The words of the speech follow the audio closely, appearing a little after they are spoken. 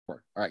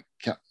right.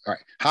 All right.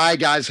 Hi,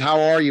 guys. How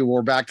are you?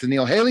 We're back to the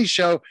Neil Haley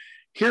Show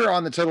here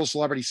on the Total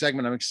Celebrity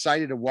segment. I'm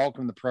excited to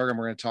welcome the program.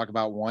 We're going to talk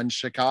about One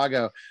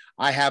Chicago.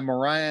 I have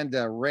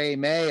Miranda Ray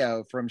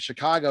Mayo from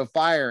Chicago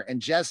Fire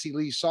and Jesse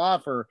Lee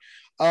Soffer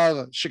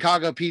of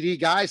Chicago PD.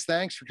 Guys,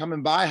 thanks for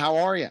coming by. How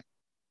are you?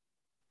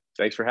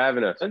 Thanks for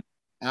having us.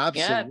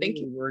 Absolutely. Yeah, thank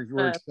you.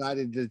 We're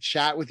excited to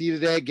chat with you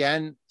today.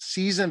 Again,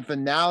 season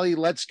finale.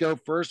 Let's go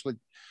first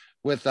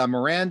with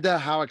Miranda.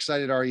 How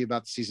excited are you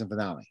about the season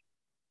finale?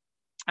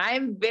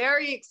 I'm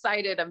very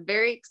excited. I'm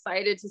very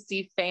excited to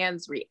see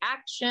fans'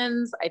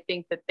 reactions. I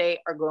think that they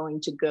are going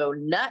to go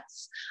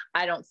nuts.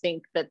 I don't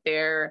think that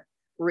their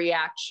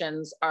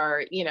reactions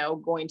are,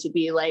 going to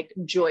be like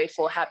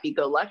joyful,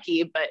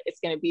 happy-go-lucky, but it's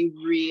going to be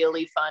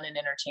really fun and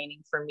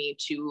entertaining for me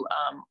to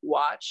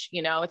watch.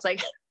 It's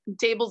like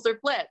tables are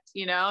flipped.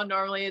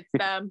 Normally it's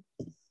them,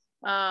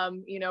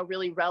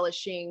 really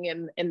relishing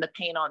in the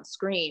pain on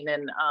screen,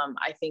 and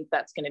I think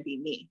that's going to be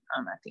me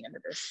at the end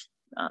of this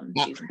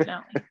season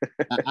finale.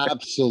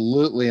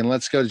 Absolutely. And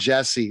let's go to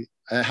Jesse.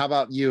 How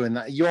about you?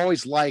 And you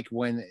always like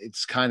when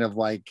it's kind of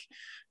like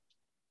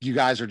you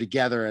guys are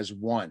together as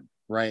one,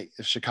 right?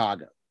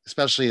 Chicago,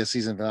 especially a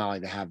season finale,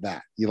 to have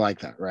that. You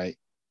like that, right?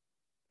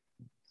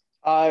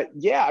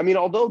 Yeah. I mean,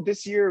 although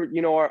this year,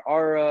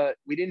 our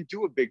we didn't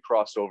do a big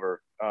crossover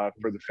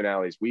for the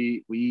finales.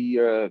 We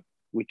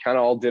kind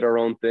of all did our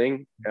own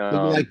thing. You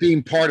like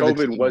being part of it.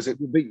 COVID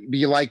wasn't.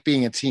 You like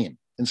being a team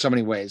in so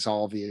many ways.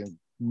 All of you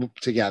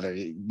together.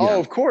 Oh,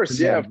 of course.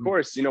 Yeah, of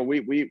course.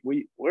 We're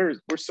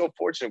so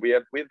fortunate. We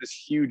have this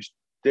huge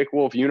Dick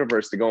Wolf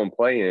universe to go and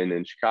play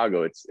in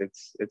Chicago.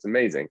 It's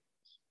amazing.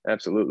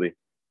 Absolutely.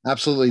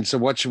 And so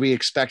what should we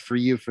expect for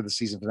you for the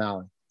season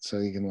finale? So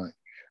you can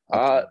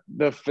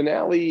the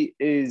finale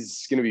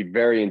is going to be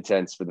very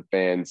intense for the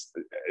fans.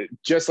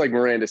 Just like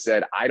Miranda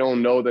said, I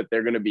don't know that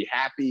they're going to be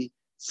happy.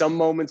 Some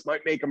moments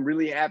might make them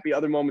really happy.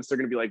 Other moments they're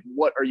going to be like,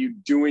 what are you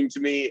doing to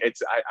me?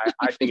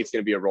 I think it's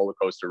going to be a roller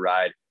coaster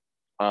ride.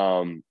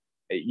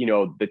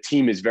 The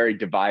team is very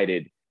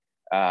divided.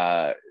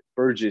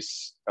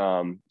 Burgess,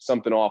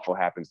 something awful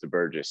happens to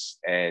Burgess,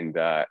 and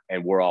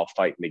we're all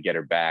fighting to get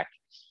her back.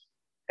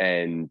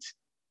 And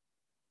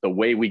the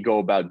way we go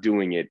about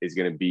doing it is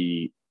going to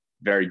be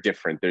very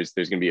different. There's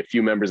going to be a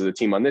few members of the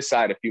team on this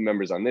side, a few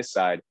members on this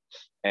side,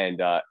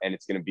 and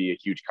it's going to be a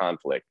huge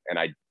conflict.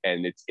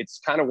 And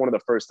it's kind of one of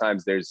the first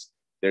times there's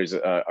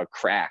a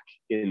crack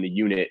in the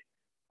unit.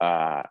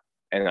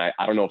 And I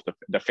don't know if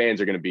the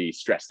fans are going to be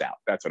stressed out.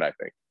 That's what I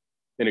think,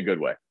 in a good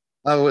way.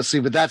 Oh, let's see,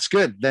 but that's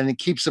good. Then it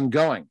keeps them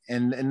going.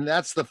 And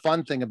that's the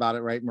fun thing about it,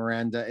 right,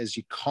 Miranda, is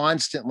you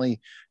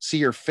constantly see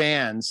your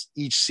fans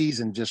each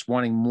season just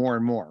wanting more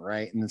and more,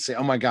 right? And then say,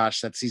 oh my gosh,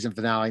 that season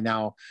finale.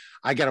 Now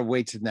I got to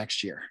wait to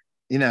next year,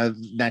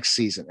 next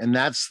season. And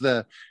that's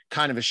the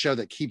kind of a show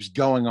that keeps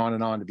going on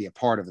and on to be a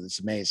part of it. It's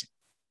amazing.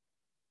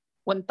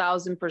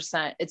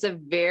 1000%. It's a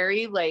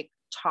very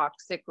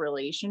toxic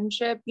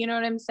relationship. You know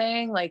what I'm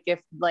saying?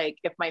 If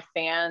my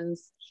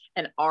fans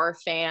and our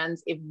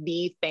fans, if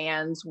the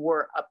fans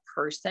were a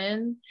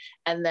person,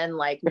 and then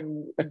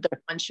the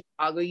One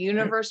Chicago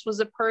universe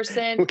was a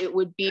person, it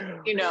would be,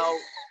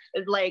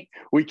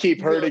 we keep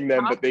hurting really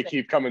them, toxic. but they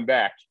keep coming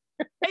back.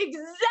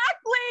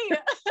 Exactly.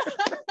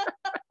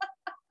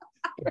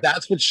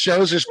 That's what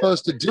shows are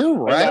supposed to do,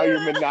 right? And now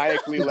you're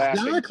maniacally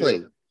laughing.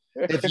 Exactly.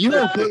 If you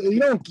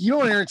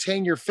don't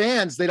entertain your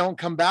fans, they don't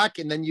come back,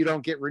 and then you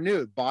don't get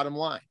renewed. Bottom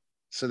line.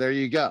 So there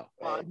you go.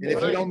 And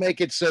if you don't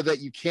make it so that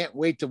you can't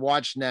wait to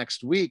watch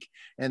next week,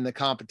 and the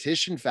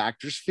competition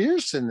factor's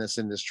fierce in this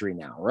industry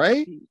now,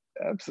 right?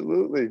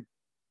 Absolutely.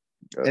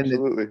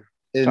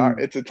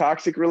 It's a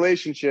toxic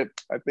relationship.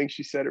 I think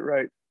she said it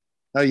right.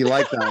 Oh, you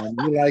like that one.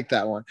 You like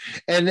that one.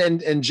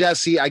 And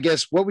Jesse, I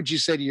guess, what would you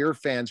say to your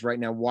fans right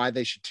now, why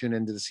they should tune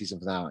into the season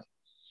finale?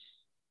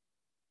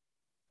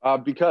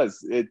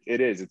 Because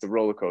it's a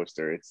roller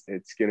coaster. It's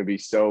going to be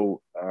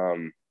so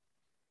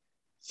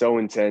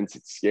intense.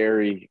 It's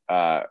scary.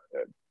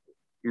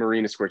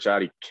 Marina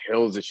Squarciati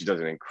kills it. She does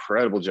an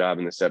incredible job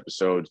in this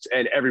episode,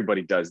 and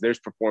everybody does. There's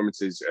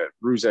performances.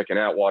 Ruzek and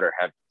Atwater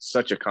have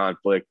such a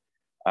conflict.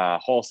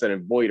 Halstead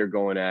and Voigt are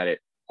going at it.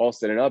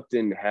 Halstead and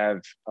Upton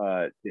have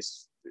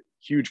this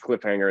huge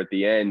cliffhanger at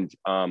the end.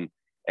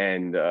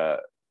 And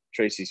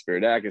Tracy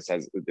Spiridakis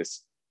has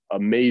this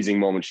amazing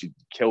moment. She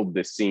killed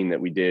this scene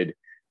that we did.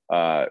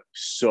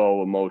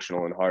 So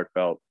emotional and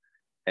heartfelt.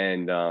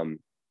 And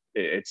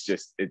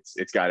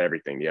it's got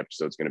everything. The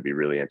episode's going to be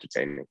really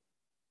entertaining.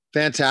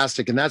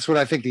 Fantastic. And that's what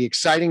I think the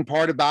exciting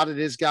part about it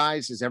is,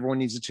 guys, is everyone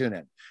needs to tune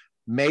in.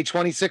 May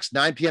 26th,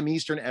 9 p.m.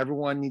 Eastern,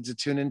 everyone needs to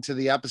tune into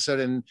the episode.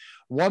 And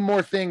one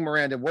more thing,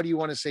 Miranda, what do you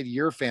want to say to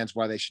your fans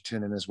why they should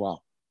tune in as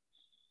well?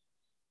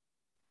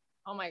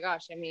 Oh my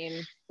gosh. I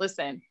mean,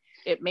 listen,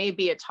 it may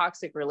be a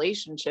toxic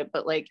relationship,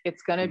 but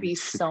it's going to be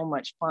so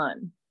much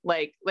fun.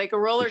 Like a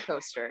roller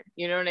coaster.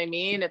 You know what I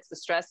mean? It's the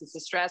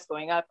stress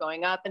going up.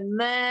 And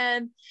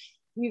then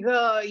you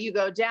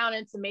go down.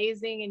 It's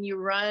amazing. And you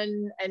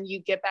run and you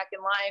get back in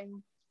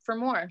line for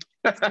more.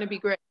 It's going to be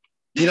great.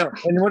 You know,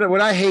 and what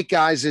I hate,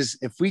 guys, is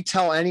if we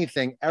tell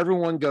anything,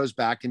 everyone goes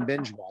back and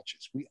binge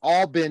watches. We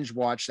all binge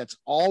watch. That's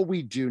all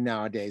we do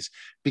nowadays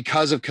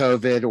because of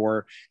COVID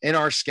or in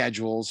our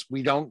schedules.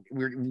 We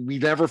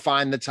never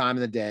find the time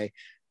of the day.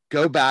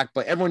 Go back,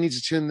 but everyone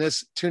needs to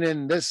tune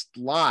in this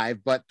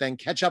live, but then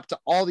catch up to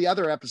all the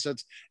other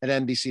episodes at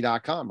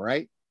NBC.com,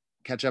 right?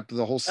 Catch up to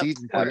the whole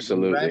season.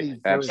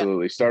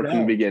 Absolutely. Start from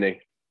the beginning.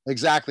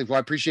 Exactly. Well, I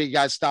appreciate you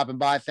guys stopping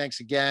by. Thanks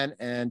again,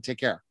 and take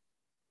care.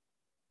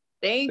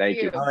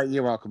 Thank you. All right,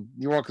 you're welcome.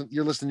 You're welcome.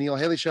 You're listening to the Neil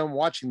Haley Show and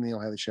watching the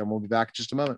Neil Haley Show. And we'll be back in just a moment.